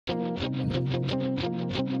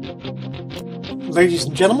Ladies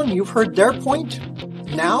and gentlemen, you've heard their point.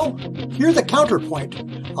 Now, hear the counterpoint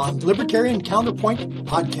on Libertarian Counterpoint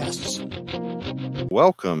Podcasts.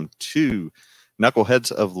 Welcome to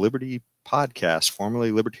Knuckleheads of Liberty Podcast,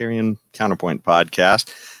 formerly Libertarian Counterpoint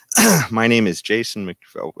Podcast. My name is Jason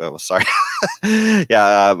McPhee.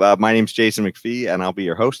 My name's Jason McPhee, and I'll be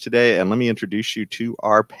your host today. And let me introduce you to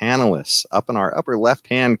our panelists. Up in our upper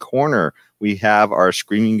left-hand corner, we have our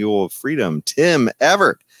Screaming Eagle of Freedom, Tim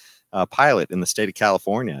Everett, pilot in the state of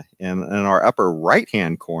California. And in our upper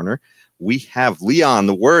right-hand corner, we have Leon,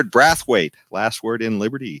 the word Brathwaite, last word in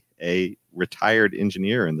Liberty, a retired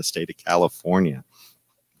engineer in the state of California.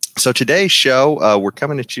 So today's show, we're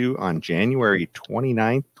coming at you on January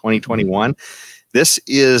 29th, 2021. This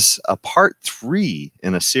is a part 3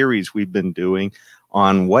 in a series we've been doing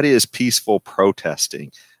on what is peaceful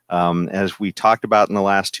protesting. As we talked about in the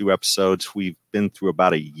last 2 episodes, we've been through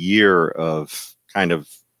about a year of kind of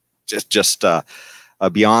just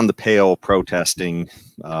beyond the pale protesting,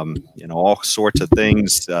 all sorts of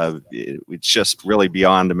things. It's just really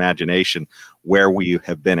beyond imagination where we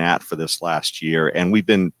have been at for this last year. And we've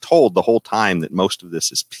been told the whole time that most of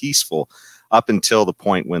this is peaceful up until the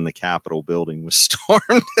point when the Capitol building was stormed.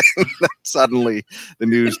 And suddenly the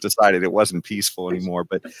news decided it wasn't peaceful anymore.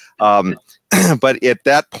 But at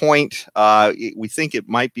that point, we think it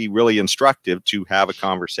might be really instructive to have a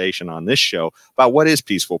conversation on this show about what is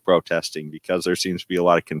peaceful protesting, because there seems to be a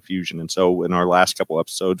lot of confusion. And so in our last couple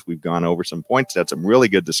episodes, we've gone over some points, had some really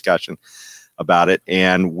good discussion about it.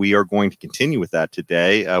 And we are going to continue with that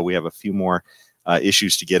today. We have a few more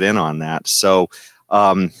issues to get in on that. So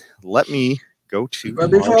let me go to.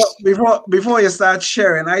 But before you start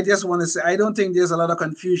sharing, I just want to say I don't think there's a lot of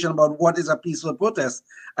confusion about what is a peaceful protest.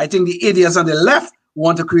 I think the idiots on the left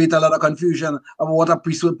want to create a lot of confusion about what a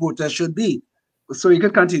peaceful protest should be. So you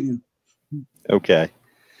can continue. Okay.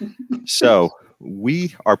 So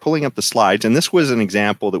we are pulling up the slides, and this was an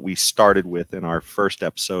example that we started with in our first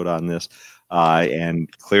episode on this.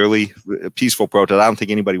 And clearly, peaceful protest. I don't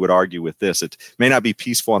think anybody would argue with this. It may not be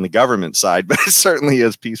peaceful on the government side, but it certainly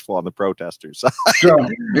is peaceful on the protesters side. Sure,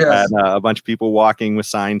 yes. And a bunch of people walking with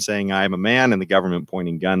signs saying "I am a man" and the government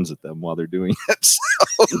pointing guns at them while they're doing it. So,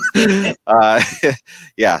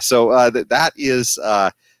 that is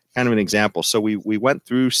kind of an example. So we went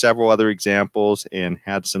through several other examples and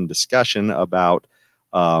had some discussion about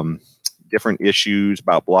different issues,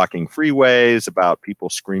 about blocking freeways, about people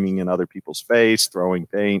screaming in other people's face, throwing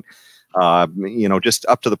paint, just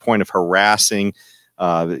up to the point of harassing,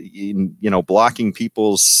 blocking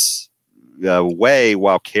people's way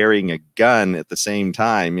while carrying a gun at the same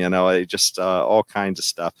time, all kinds of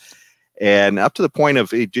stuff. And up to the point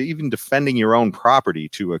of even defending your own property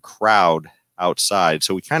to a crowd outside.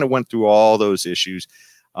 So we kind of went through all those issues.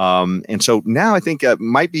 And so now I think it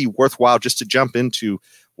might be worthwhile just to jump into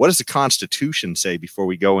what does the Constitution say before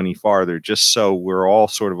we go any farther, just so we're all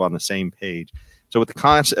sort of on the same page. So what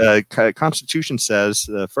the Constitution says,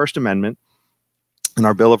 the First Amendment in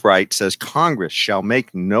our Bill of Rights says, Congress shall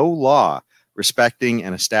make no law respecting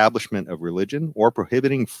an establishment of religion or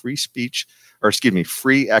prohibiting free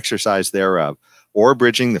exercise thereof, or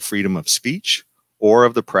abridging the freedom of speech or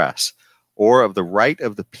of the press, or of the right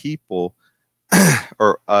of the people,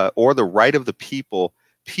 or the right of the people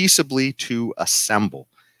peaceably to assemble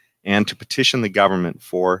and to petition the government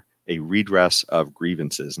for a redress of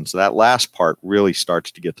grievances. And so that last part really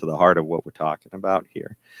starts to get to the heart of what we're talking about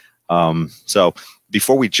here. So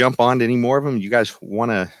before we jump on to any more of them, you guys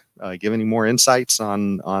want to give any more insights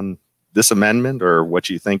on this amendment or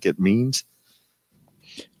what you think it means?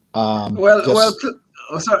 I'm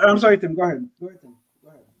sorry, Tim. Go ahead. Tim.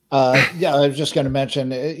 I was just going to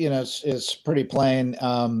mention, it's pretty plain.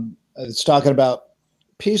 It's talking about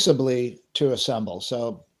peaceably to assemble.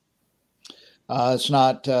 So it's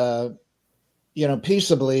not,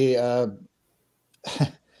 peaceably.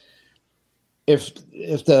 If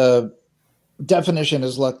the definition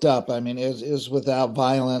is looked up, is without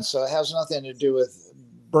violence. So it has nothing to do with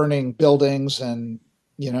burning buildings and,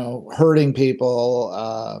 hurting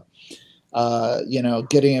people,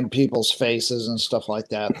 getting in people's faces and stuff like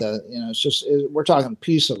that. It's just, we're talking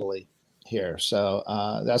peaceably here. So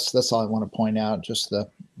that's all I want to point out. Just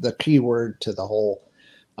the key word to the whole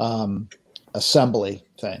assembly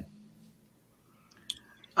thing.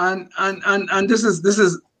 And this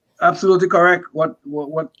is absolutely correct what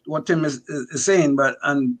Tim is saying, but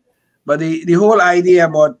the whole idea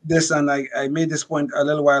about this, and I made this point a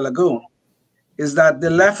little while ago, is that the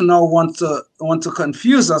left now want to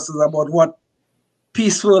confuse us about what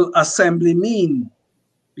peaceful assembly mean,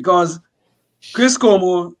 because Chris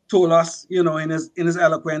Cuomo told us, you know, in his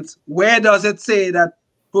eloquence, where does it say that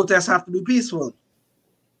protests have to be peaceful?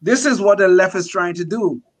 This is what the left is trying to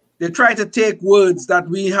do. They try to take words that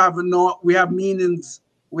we have meanings,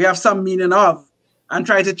 we have some meaning of, and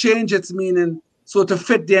try to change its meaning so to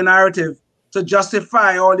fit their narrative, to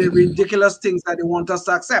justify all the ridiculous things that they want us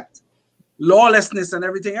to accept. Lawlessness and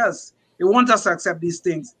everything else. They want us to accept these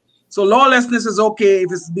things. So lawlessness is okay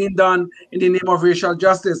if it's being done in the name of racial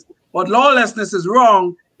justice. But lawlessness is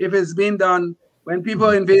wrong if it's being done when people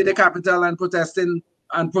invade the Capitol and protesting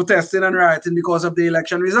and rioting because of the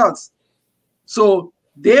election results. So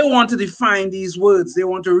they want to define these words. They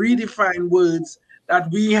want to redefine words that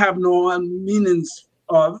we have no meanings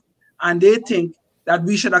of, and they think that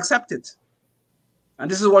we should accept it. And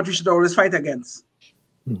this is what we should always fight against.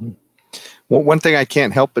 Mm-hmm. Well, one thing I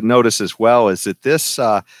can't help but notice as well is that this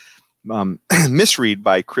misread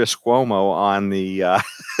by Chris Cuomo on the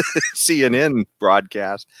CNN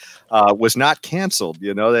broadcast was not canceled.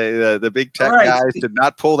 You know, the big tech guys did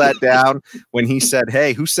not pull that down when he said,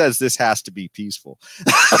 "Hey, who says this has to be peaceful?"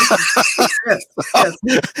 Yes.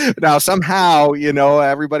 Now, somehow, you know,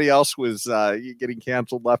 everybody else was getting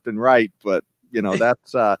canceled left and right, but you know,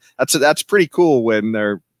 that's pretty cool when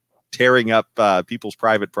they're tearing up people's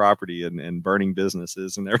private property and burning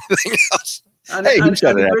businesses and everything else. And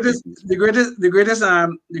the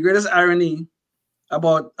greatest irony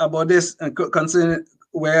about this concern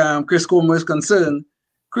where Chris Cuomo is concerned,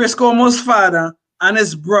 Chris Cuomo's father and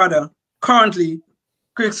his brother currently,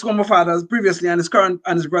 Chris Cuomo's father previously and his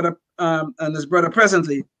brother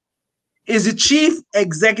presently, is the chief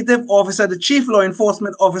executive officer, the chief law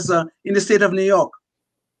enforcement officer in the state of New York.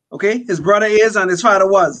 Okay, his brother is and his father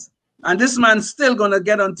was. And this man's still going to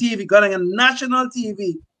get on TV, getting on national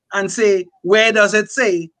TV and say, where does it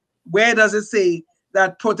say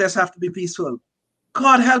that protests have to be peaceful?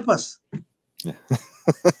 God help us.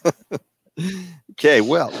 Okay,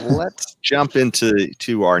 well, let's jump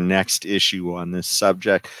into our next issue on this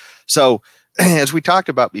subject. So, as we talked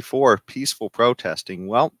about before, peaceful protesting.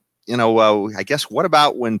 Well, you know, I guess what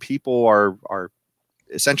about when people are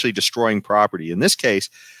essentially destroying property? In this case,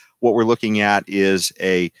 what we're looking at is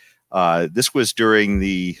this was during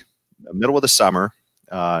the middle of the summer.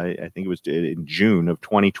 I think it was in June of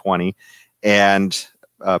 2020, and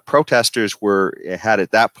protesters had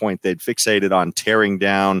at that point, they'd fixated on tearing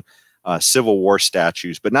down Civil War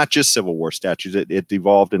statues, but not just Civil War statues. It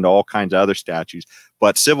devolved into all kinds of other statues,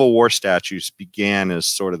 but Civil War statues began as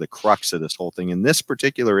sort of the crux of this whole thing. In this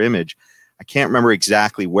particular image, I can't remember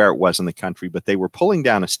exactly where it was in the country, but they were pulling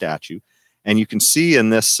down a statue, and you can see in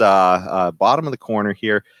this bottom of the corner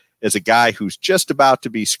here is a guy who's just about to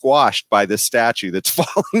be squashed by this statue that's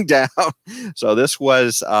falling down. So this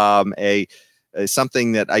was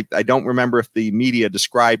something that I don't remember if the media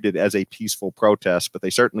described it as a peaceful protest, but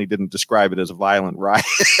they certainly didn't describe it as a violent riot.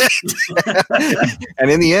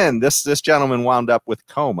 And in the end, this gentleman wound up with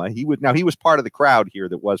coma. He was part of the crowd here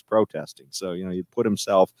that was protesting. So, you know, he put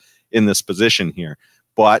himself in this position here.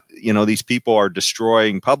 But, you know, these people are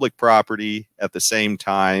destroying public property at the same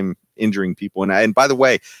time, injuring people. And by the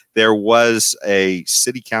way, there was a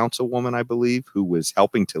city councilwoman, I believe, who was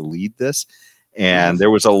helping to lead this. And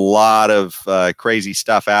there was a lot of crazy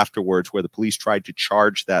stuff afterwards where the police tried to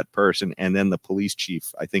charge that person. And then the police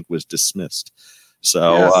chief, I think, was dismissed.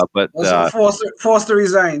 So, yes. but forced to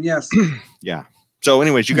resign. Yes. Yeah. So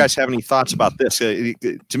anyways, you guys have any thoughts about this?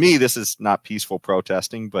 To me, this is not peaceful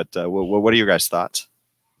protesting, but what are your guys' thoughts?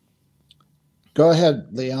 Go ahead,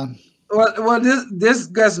 Leon. Well, this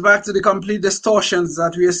gets back to the complete distortions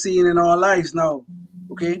that we are seeing in our lives now.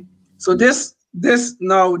 Okay, so these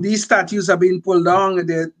statues are being pulled down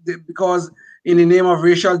because in the name of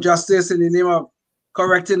racial justice, in the name of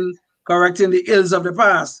correcting the ills of the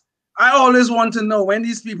past. I always want to know, when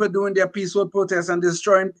these people doing their peaceful protests and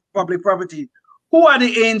destroying public property, who are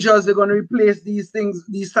the angels they're going to replace these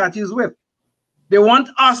statues with? They want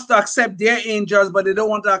us to accept their angels, but they don't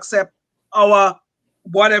want to accept our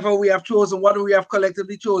whatever we have chosen, what we have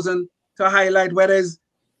collectively chosen to highlight, whether it's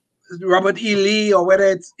Robert E. Lee or whether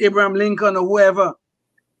it's Abraham Lincoln or whoever.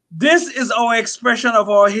 This is our expression of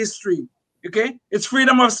our history. Okay, it's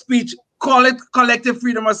freedom of speech. Call it collective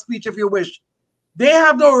freedom of speech if you wish. They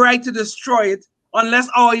have no right to destroy it unless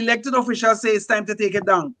our elected officials say it's time to take it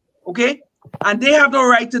down. Okay, and they have no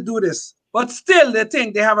right to do this, but still they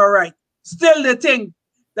think they have a right. Still they think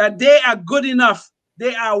that they are good enough,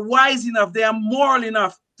 they are wise enough, they are moral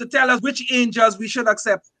enough to tell us which angels we should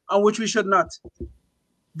accept and which we should not.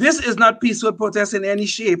 This is not peaceful protest in any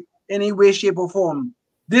shape, any way, shape, or form.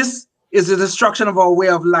 This is the destruction of our way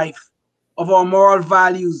of life, of our moral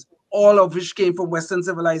values, all of which came from Western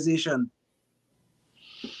civilization.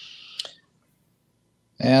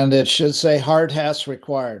 And it should say hard hats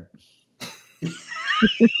required.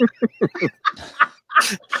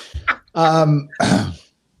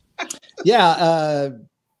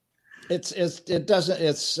 It's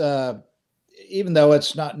even though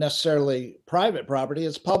it's not necessarily private property,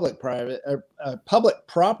 it's public property.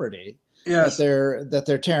 Yes. that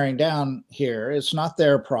they're tearing down here. It's not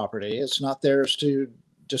their property. It's not theirs to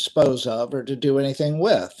dispose of or to do anything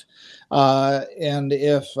with. And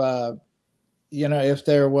if if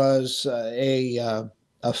there was a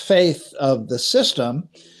faith of the system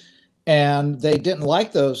and they didn't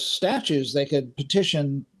like those statues, they could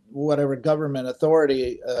petition whatever government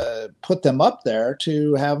authority put them up there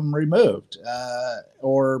to have them removed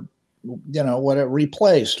or whatever,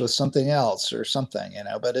 replaced with something else or something,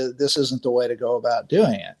 but this isn't the way to go about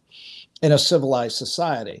doing it in a civilized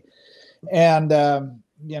society. And,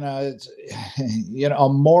 it's, a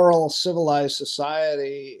moral civilized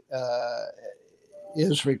society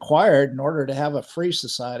is required in order to have a free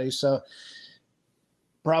society. So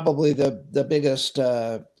probably the biggest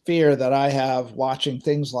fear that I have watching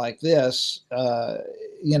things like this,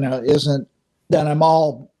 isn't that I'm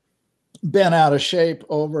all bent out of shape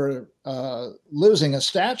over losing a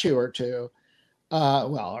statue or two,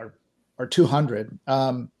 or 200.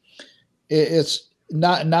 It's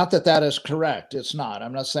not that is correct. It's not.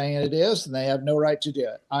 I'm not saying it is, and they have no right to do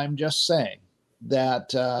it. I'm just saying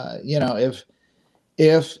that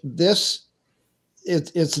if this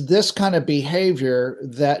it's this kind of behavior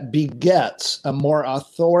that begets a more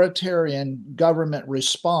authoritarian government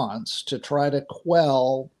response to try to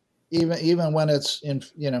quell, even when it's in,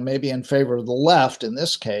 maybe in favor of the left in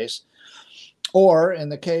this case, or in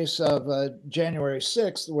the case of January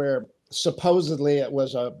 6th, where supposedly it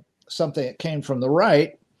was something that came from the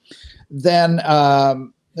right, then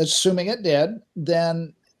assuming it did,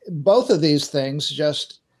 then both of these things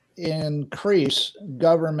just increase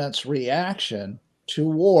government's reaction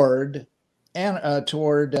toward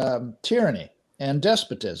tyranny and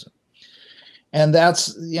despotism. And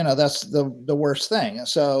that's the worst thing.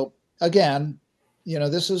 So again,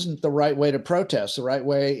 this isn't the right way to protest. The right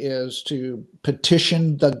way is to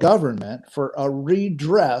petition the government for a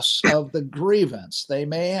redress of the grievance they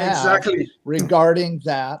may have regarding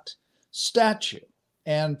that statue,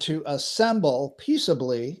 and to assemble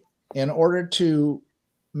peaceably in order to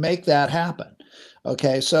make that happen.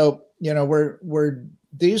 Okay, so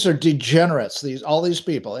these are degenerates. All these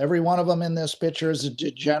people, every one of them in this picture is a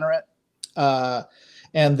degenerate.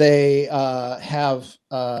 And they have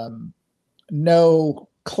no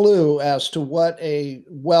clue as to what a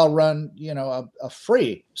well-run, a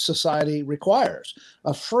free society requires.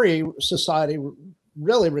 A free society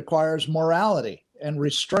really requires morality and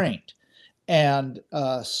restraint and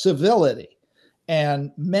civility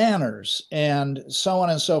and manners and so on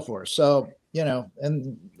and so forth. So,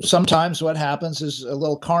 and sometimes what happens is a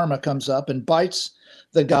little karma comes up and bites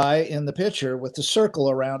the guy in the picture with the circle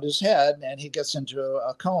around his head, and he gets into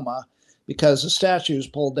a coma because the statue is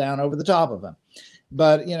pulled down over the top of him.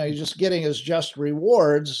 But, he's just getting his just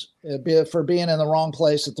rewards for being in the wrong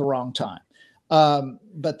place at the wrong time.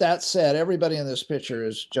 But that said, everybody in this picture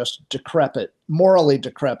is just decrepit, morally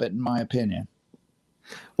decrepit, in my opinion.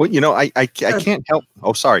 Well, I can't help.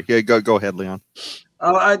 Oh, sorry. Yeah, go ahead, Leon.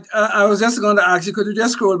 I was just going to ask you, could you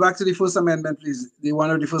just scroll back to the First Amendment, please? The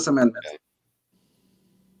one of the First Amendment. Okay.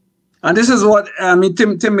 And this is what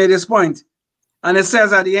Tim made his point. And it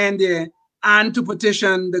says at the end there, and to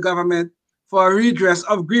petition the government for a redress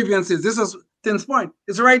of grievances. This is Tim's point.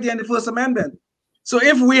 It's right there in the First Amendment. So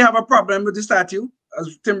if we have a problem with the statue,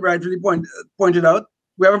 as Tim rightfully pointed out,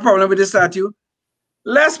 we have a problem with the statue,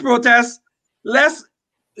 let's protest, let's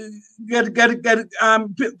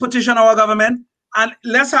petition our government, and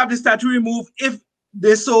let's have the statue removed if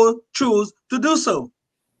they so choose to do so.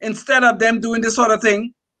 Instead of them doing this sort of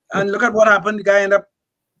thing, and look at what happened. The guy ended up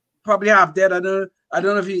probably half dead. I don't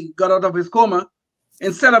know if he got out of his coma.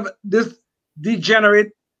 Instead of this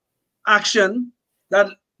degenerate action that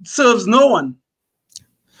serves no one.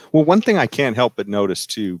 Well, one thing I can't help but notice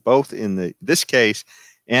too, both in this case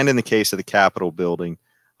and in the case of the Capitol building,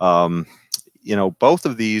 both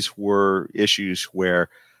of these were issues where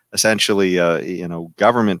essentially,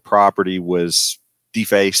 government property was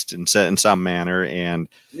defaced in some manner, and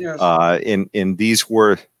yes. in these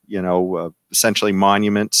were essentially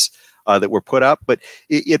monuments that were put up. But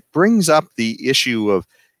it brings up the issue of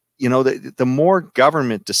the more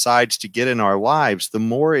government decides to get in our lives, the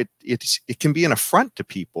more it can be an affront to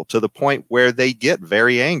people, to the point where they get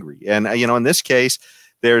very angry. And in this case,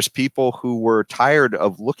 there's people who were tired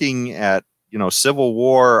of looking at Civil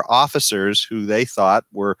War officers who they thought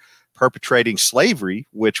were perpetrating slavery,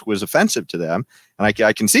 which was offensive to them. And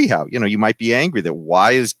I can see how, you might be angry that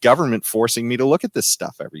why is government forcing me to look at this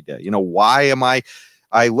stuff every day? Why am I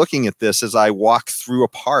looking at this as I walk through a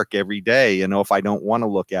park every day, if I don't want to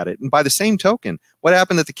look at it? And by the same token, what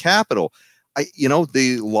happened at the Capitol?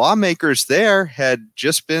 The lawmakers there had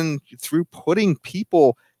just been through putting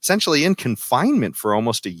people essentially in confinement for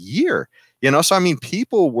almost a year. So,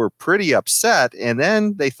 people were pretty upset, and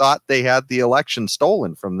then they thought they had the election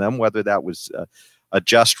stolen from them. Whether that was a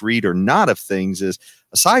just read or not of things is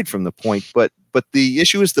aside from the point. But the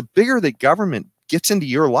issue is the bigger the government gets into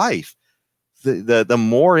your life, the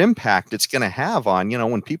more impact it's going to have on,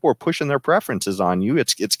 when people are pushing their preferences on you,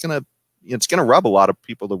 it's going to rub a lot of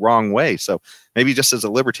people the wrong way. So maybe just as a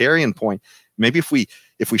libertarian point, maybe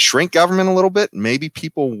if we shrink government a little bit, maybe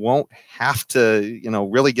people won't have to,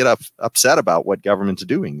 really get upset about what government's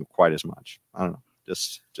doing quite as much. I don't know.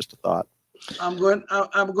 Just a thought. I'm going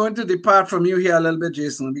to depart from you here a little bit,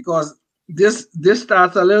 Jason, because this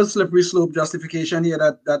starts a little slippery slope justification here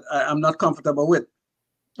that I'm not comfortable with.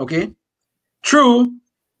 Okay. True.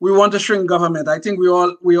 We want to shrink government. I think we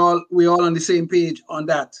all on the same page on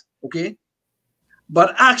that. Okay.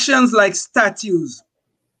 But actions like statues,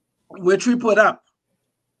 which we put up,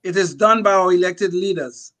 it is done by our elected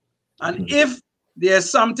leaders. And if there's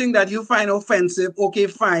something that you find offensive, okay,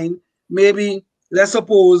 fine. Maybe, let's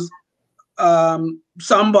suppose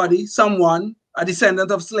someone, a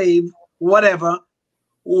descendant of slave, whatever,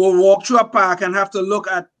 will walk through a park and have to look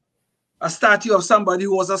at a statue of somebody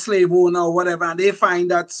who was a slave owner or whatever, and they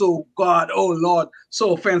find that so, God, oh Lord,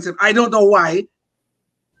 so offensive. I don't know why.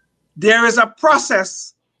 There is a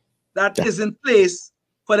process that is in place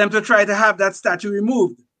for them to try to have that statue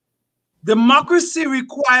removed. Democracy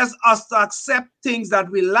requires us to accept things that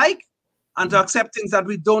we like and to accept things that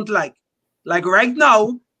we don't like. Like right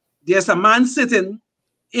now, there's a man sitting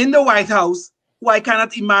in the White House who I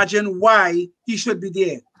cannot imagine why he should be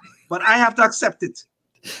there, but I have to accept it.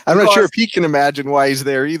 I'm not sure if he can imagine why he's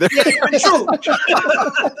there either. Yeah, very true.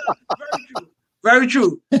 Very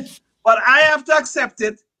true. But I have to accept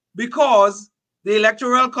it because the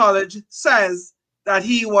Electoral College says that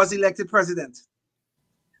he was elected president.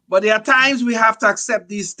 But there are times we have to accept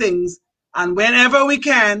these things, and whenever we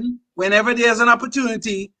can, whenever there's an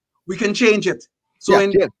opportunity, we can change it.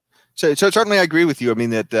 So, so certainly I agree with you. I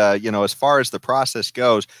mean that as far as the process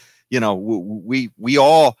goes, we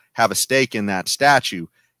all have a stake in that statue,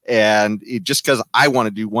 and just because I want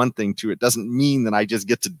to do one thing to it doesn't mean that I just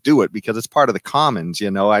get to do it because it's part of the commons.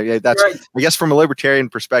 That's right. I guess from a libertarian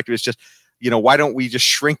perspective, it's just, why don't we just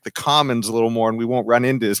shrink the commons a little more and we won't run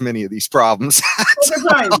into as many of these problems?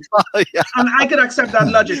 Fine. Yeah. And I could accept that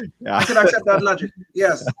logic. Yeah. I could accept that logic.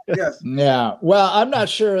 Yes. Yes. Yeah. Well, I'm not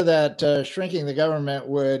sure that shrinking the government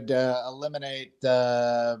would eliminate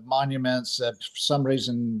monuments that for some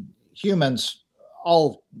reason humans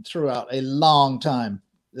all throughout a long time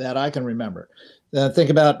that I can remember. Think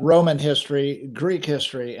about Roman history, Greek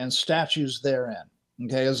history, and statues therein.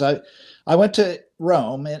 Okay, as I went to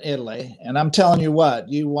Rome in Italy, and I'm telling you what,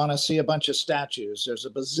 you want to see a bunch of statues. There's a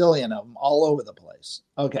bazillion of them all over the place.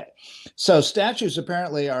 Okay, so statues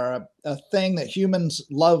apparently are a thing that humans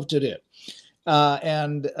love to do.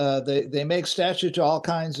 And they make statues to all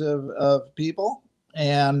kinds of people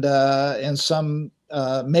and some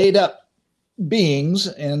made up beings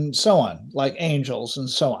and so on, like angels and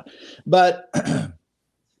so on. But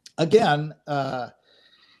again,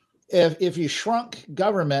 if you shrunk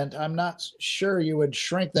government, I'm not sure you would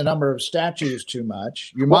shrink the number of statues too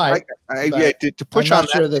much. You might. To push I'm on not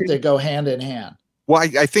sure that they go hand in hand. Well,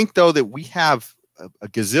 I think though that we have a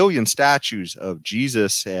gazillion statues of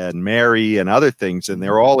Jesus and Mary and other things, and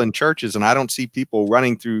they're all in churches, and I don't see people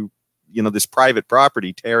running through this private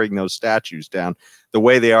property tearing those statues down the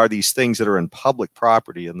way they are these things that are in public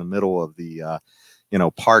property in the middle of the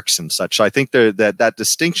parks and such. So I think that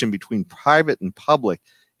distinction between private and public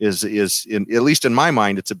is at least in my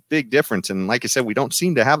mind, it's a big difference. And like I said, we don't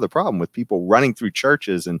seem to have the problem with people running through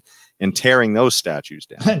churches and tearing those statues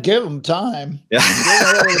down. Give them time. Yeah.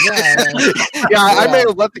 I may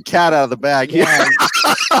have let the cat out of the bag. Yeah.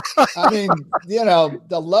 I mean,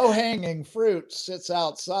 the low-hanging fruit sits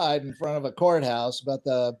outside in front of a courthouse, but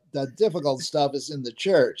the difficult stuff is in the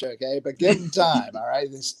church. Okay, but give them time. All right,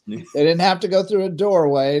 they didn't have to go through a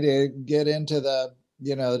doorway to get into the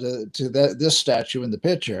this statue in the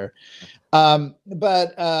picture.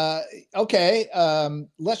 Okay,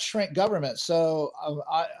 let's shrink government. So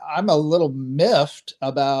I'm a little miffed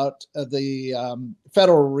about the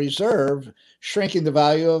Federal Reserve shrinking the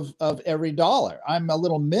value of every dollar. I'm a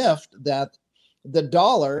little miffed that the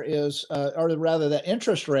dollar is, or rather the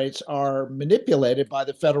interest rates are manipulated by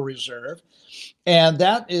the Federal Reserve. And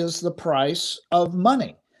that is the price of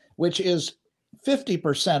money, which is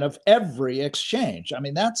 50% of every exchange. I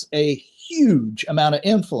mean, that's a huge amount of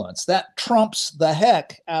influence. That trumps the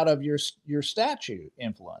heck out of your statute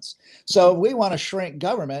influence. So we want to shrink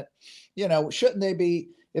government. You know, shouldn't they be,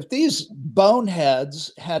 if these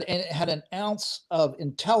boneheads had an ounce of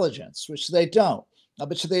intelligence, which they don't, I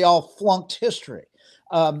bet you they all flunked history.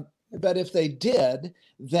 But if they did,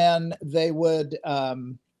 then they would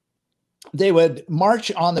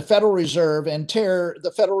march on the Federal Reserve and tear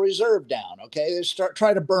the Federal Reserve down. Okay, they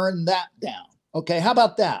try to burn that down. Okay, how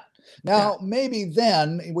about that? Now, maybe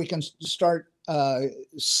then we can start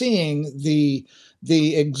seeing the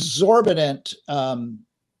exorbitant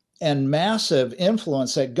and massive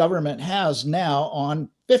influence that government has now on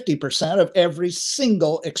 50% of every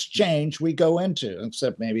single exchange we go into,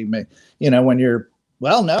 except maybe, you know, when you're,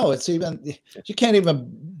 well, no, it's even, you can't even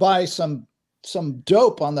buy some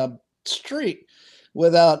dope on the street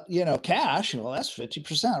without, you know, cash. Well, that's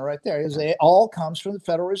 50% right there. It all comes from the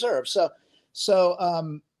Federal Reserve. So,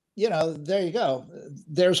 you know, there you go.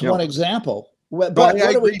 There's one example. But what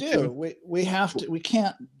do we do? We have to, we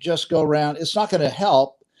can't just go around. It's not going to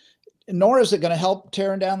help, nor is it going to help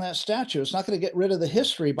tearing down that statue. It's not going to get rid of the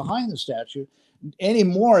history behind the statue any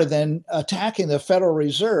more than attacking the Federal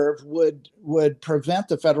Reserve would prevent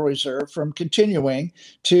the Federal Reserve from continuing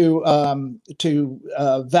to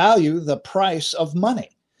value the price of money.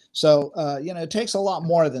 So, you know, it takes a lot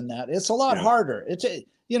more than that. It's a lot harder. It's,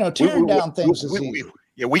 you know, tearing down things is easy.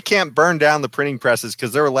 Yeah, we can't burn down the printing presses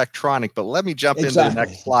because they're electronic, but let me jump into the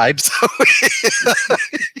next slide.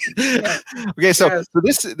 Okay, so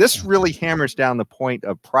this really hammers down the point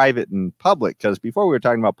of private and public, because before we were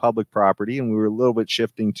talking about public property and we were a little bit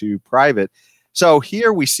shifting to private. So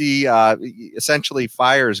here we see essentially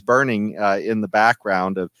fires burning in the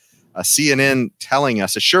background of CNN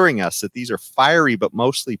assuring us that these are fiery but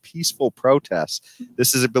mostly peaceful protests.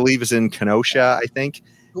 This is, I believe, is in Kenosha, I think.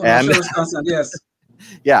 Kenosha, Wisconsin, yes.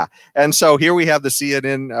 Yeah. And so here we have the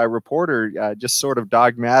CNN reporter just sort of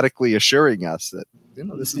dogmatically assuring us that, you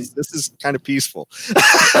know, this is kind of peaceful.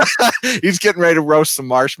 He's getting ready to roast some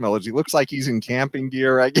marshmallows. He looks like he's in camping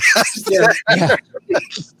gear, I guess. Yeah.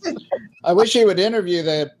 I wish he would interview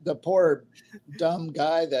the poor dumb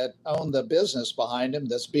guy that owned the business behind him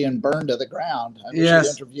that's being burned to the ground. I wish he'd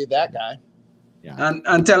interview that guy. Yeah.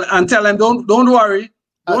 And tell him don't worry.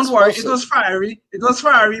 Don't worry, it was fiery. It was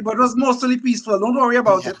fiery, but it was mostly peaceful. Don't worry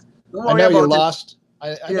about it. Don't worry about it.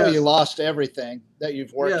 I know you lost everything that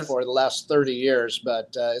you've worked for the last 30 years,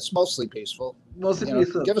 but it's mostly peaceful. Mostly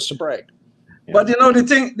peaceful. Give us a break. Yeah. But you know,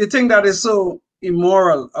 the thing that is so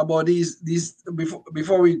immoral about these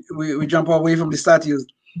before we jump away from the statues,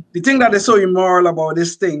 the thing that is so immoral about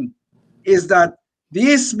this thing is that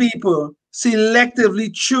these people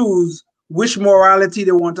selectively choose which morality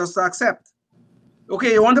they want us to accept.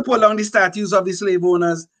 Okay, you want to pull down the statues of the slave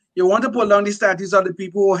owners. You want to pull down the statues of the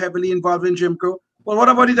people who were heavily involved in Jim Crow. Well, what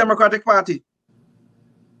about the Democratic Party?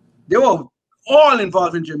 They were all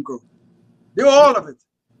involved in Jim Crow. They were all of it.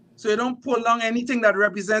 So you don't pull down anything that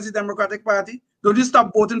represents the Democratic Party. Don't you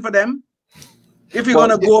stop voting for them? If you're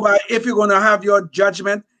going to go by, if you're going to have your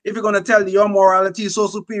judgment, if you're going to tell your morality is so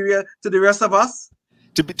superior to the rest of us.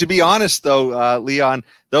 To be honest, though, Leon,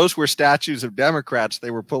 those were statues of Democrats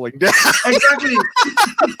they were pulling down. Exactly.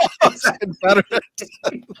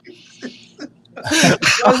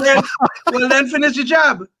 well, then finish your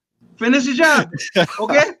job. Finish your job.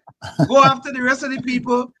 Okay? Go after the rest of the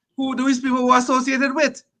people who these people were associated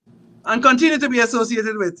with and continue to be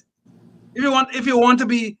associated with. If you want to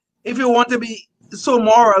be so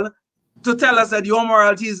moral to tell us that your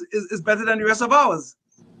morality is better than the rest of ours.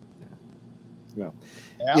 Well,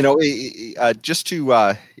 you know, just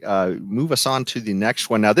to move us on to the next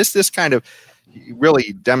one. Now, this kind of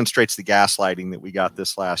really demonstrates the gaslighting that we got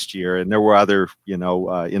this last year. And there were other, you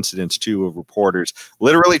know, incidents, too, of reporters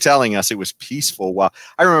literally telling us it was peaceful. Well,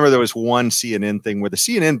 I remember there was one CNN thing where the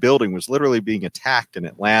CNN building was literally being attacked in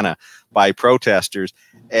Atlanta by protesters.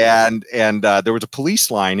 And there was a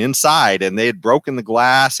police line inside, and they had broken the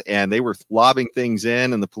glass, and they were lobbing things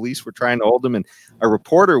in, and the police were trying to hold them. And a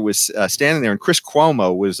reporter was standing there, and Chris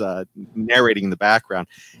Cuomo was narrating in the background.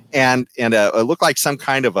 And it looked like some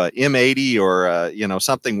kind of a M80 or you know,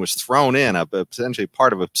 something was thrown in, essentially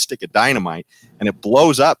part of a stick of dynamite, and it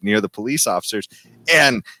blows up near the police officers.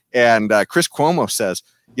 And Chris Cuomo says,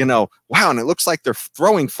 you know, wow, and it looks like they're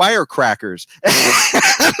throwing firecrackers.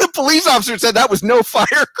 The police officer said that was no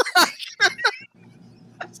firecracker.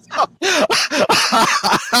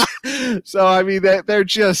 So, I mean, they're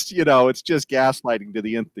just, it's just gaslighting to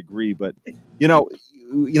the nth degree. But,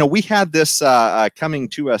 we had this coming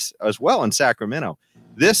to us as well in Sacramento.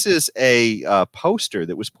 This is a poster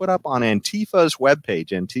that was put up on Antifa's webpage,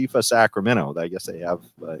 Antifa Sacramento. I guess they have,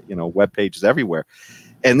 web pages everywhere.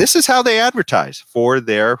 And this is how they advertise for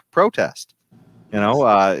their protest.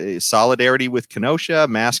 Solidarity with Kenosha,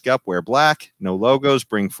 mask up, wear black, no logos,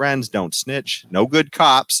 bring friends, don't snitch, no good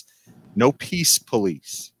cops, no peace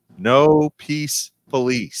police, no peace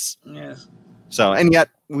police. Yes. So, and yet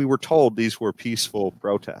we were told these were peaceful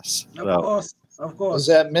protests. Of course. Is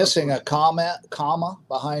that missing a comma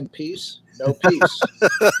behind peace? No peace.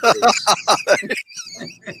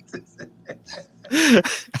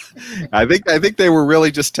 I think they were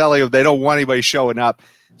really just telling them they don't want anybody showing up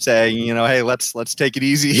saying, hey, let's take it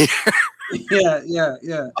easy here.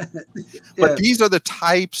 Yeah. But these are the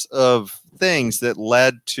types of things that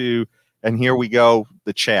led to, and here we go,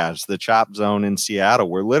 the Chaz, the chop zone in Seattle,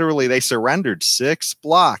 where literally they surrendered 6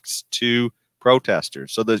 blocks to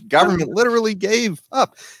protesters. So the government literally gave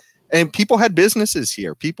up. And people had businesses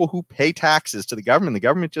here, people who pay taxes to the government. The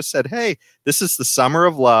government just said, hey, this is the summer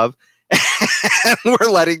of love, and we're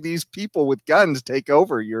letting these people with guns take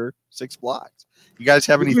over your 6 blocks. You guys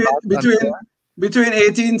have any thoughts between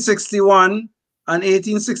 1861 and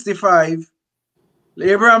 1865,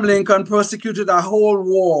 Abraham Lincoln prosecuted a whole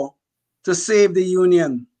war to save the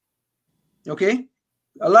Union. Okay?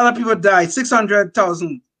 A lot of people died.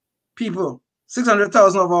 600,000 people,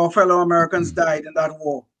 600,000 of our fellow Americans died in that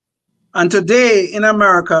war. And today in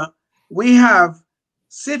America, we have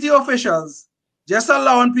city officials just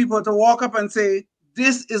allowing people to walk up and say,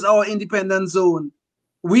 this is our independent zone.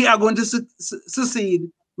 We are going to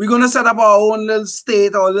secede. We're going to set up our own little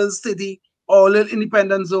state or little city or little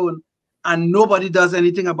independent zone. And nobody does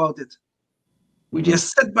anything about it. We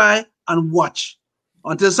just sit by and watch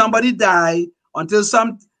until somebody die, until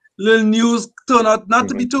some little news turn out not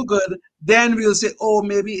to be too good. Then we'll say, oh,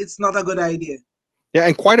 maybe it's not a good idea. Yeah,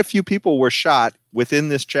 and quite a few people were shot within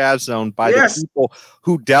this Chaz zone by the people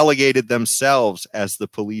who delegated themselves as the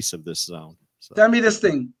police of this zone. So, tell me this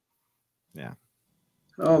thing. Yeah.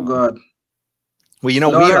 Oh, God. Well,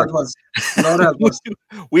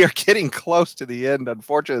 we are getting close to the end.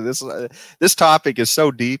 Unfortunately, this topic is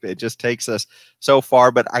so deep; it just takes us so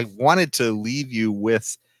far. But I wanted to leave you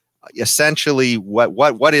with essentially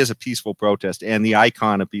what is a peaceful protest and the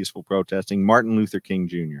icon of peaceful protesting, Martin Luther King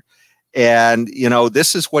Jr. And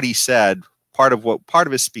this is what he said. Part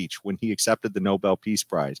of his speech when he accepted the Nobel Peace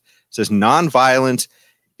Prize. It says nonviolence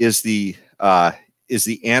is the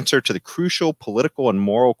answer to the crucial political and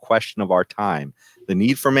moral question of our time. The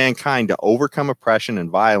need for mankind to overcome oppression and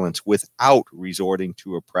violence without resorting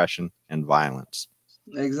to oppression and violence.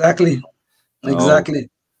 Exactly. Maybe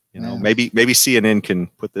CNN can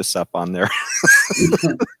put this up on there.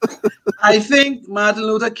 I think Martin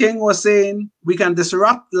Luther King was saying we can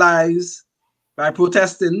disrupt lives by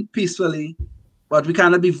protesting peacefully, but we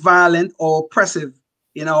cannot be violent or oppressive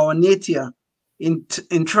in our nature in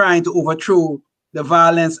trying to overthrow the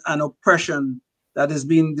violence and oppression that is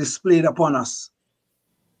being displayed upon us.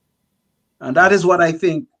 And that is what I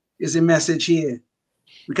think is the message here.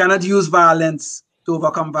 We cannot use violence to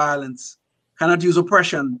overcome violence. Cannot use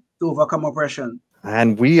oppression to overcome oppression.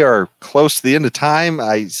 And we are close to the end of time.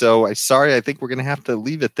 Sorry, I think we're going to have to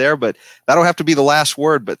leave it there, but that'll have to be the last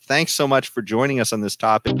word. But thanks so much for joining us on this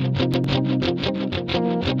topic.